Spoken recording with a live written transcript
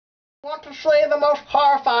Want to see the most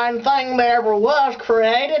horrifying thing that ever was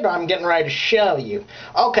created? I'm getting ready to show you.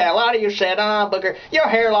 Okay, a lot of you said, Booker, your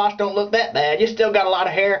hair loss don't look that bad. You still got a lot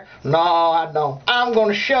of hair. No, I don't. I'm going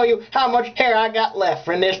to show you how much hair I got left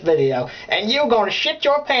in this video. And you're going to shit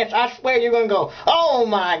your pants. I swear you're going to go, oh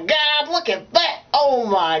my God, look at that. Oh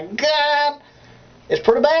my God. It's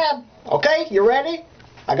pretty bad. Okay, you ready?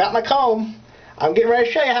 I got my comb. I'm getting ready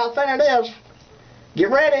to show you how thin it is. Get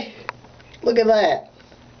ready. Look at that.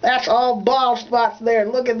 That's all bald spots there.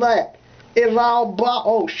 Look at that. It's all bald.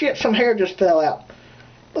 Oh shit, some hair just fell out.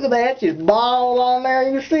 Look at that. It's just bald on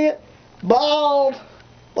there. You see it? Bald.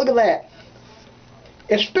 Look at that.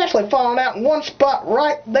 Especially falling out in one spot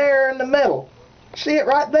right there in the middle. See it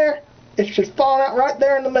right there? It's just falling out right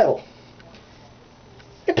there in the middle.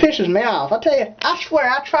 It pisses me off. I tell you, I swear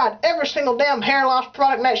I tried every single damn hair loss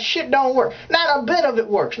product and that shit don't work. Not a bit of it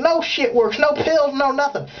works. No shit works. No pills, no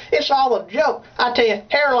nothing. It's all a joke. I tell you,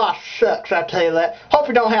 hair loss sucks, I tell you that. Hope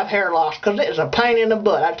you don't have hair loss, because it is a pain in the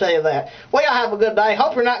butt, I tell you that. Well, y'all have a good day.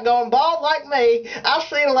 Hope you're not going bald like me. I'll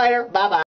see you later. Bye-bye.